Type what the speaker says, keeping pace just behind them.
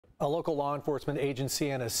A local law enforcement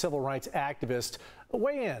agency and a civil rights activist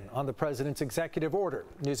weigh in on the president's executive order.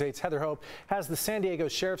 News 8's Heather Hope has the San Diego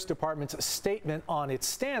Sheriff's Department's statement on its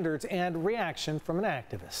standards and reaction from an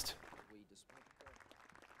activist.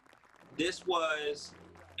 This was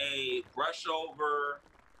a brush over.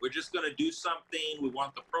 We're just going to do something. We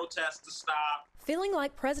want the protests to stop. Feeling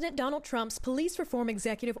like President Donald Trump's police reform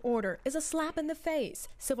executive order is a slap in the face,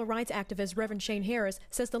 civil rights activist Reverend Shane Harris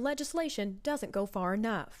says the legislation doesn't go far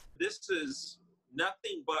enough. This is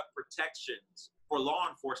nothing but protections for law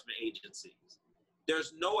enforcement agencies.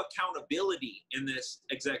 There's no accountability in this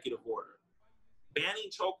executive order. Banning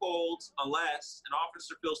chokeholds unless an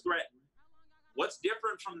officer feels threatened. What's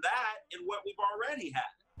different from that in what we've already had?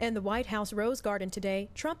 In the White House Rose Garden today,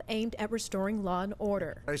 Trump aimed at restoring law and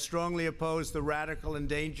order. I strongly oppose the radical and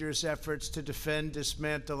dangerous efforts to defend,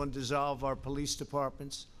 dismantle, and dissolve our police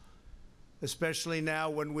departments, especially now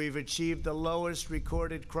when we've achieved the lowest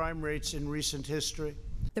recorded crime rates in recent history.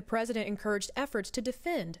 The president encouraged efforts to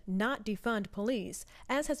defend, not defund police,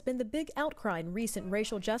 as has been the big outcry in recent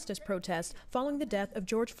racial justice protests following the death of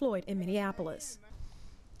George Floyd in Minneapolis.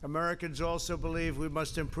 Americans also believe we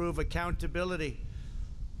must improve accountability,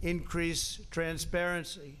 increase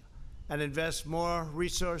transparency, and invest more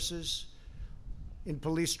resources in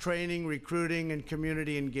police training, recruiting, and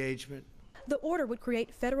community engagement. The order would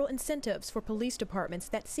create federal incentives for police departments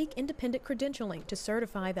that seek independent credentialing to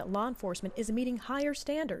certify that law enforcement is meeting higher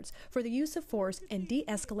standards for the use of force and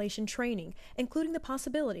de-escalation training, including the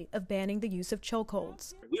possibility of banning the use of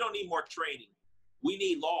chokeholds. We don't need more training. We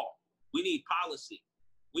need law. We need policy.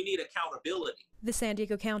 We need accountability. The San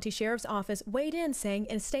Diego County Sheriff's Office weighed in, saying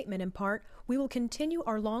in a statement in part, "We will continue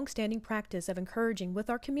our long-standing practice of encouraging with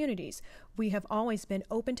our communities. We have always been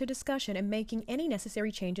open to discussion and making any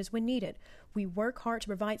necessary changes when needed. We work hard to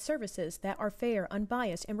provide services that are fair,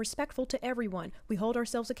 unbiased, and respectful to everyone. We hold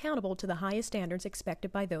ourselves accountable to the highest standards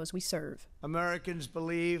expected by those we serve." Americans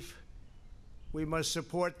believe we must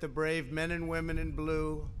support the brave men and women in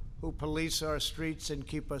blue who police our streets and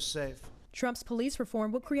keep us safe. Trump's police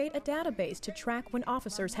reform will create a database to track when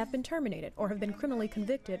officers have been terminated or have been criminally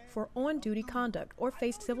convicted for on-duty conduct or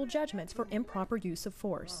faced civil judgments for improper use of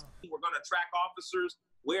force. We're going to track officers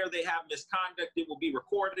where they have misconduct. It will be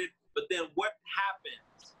recorded. But then what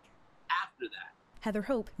happens after that? Heather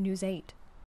Hope, News 8.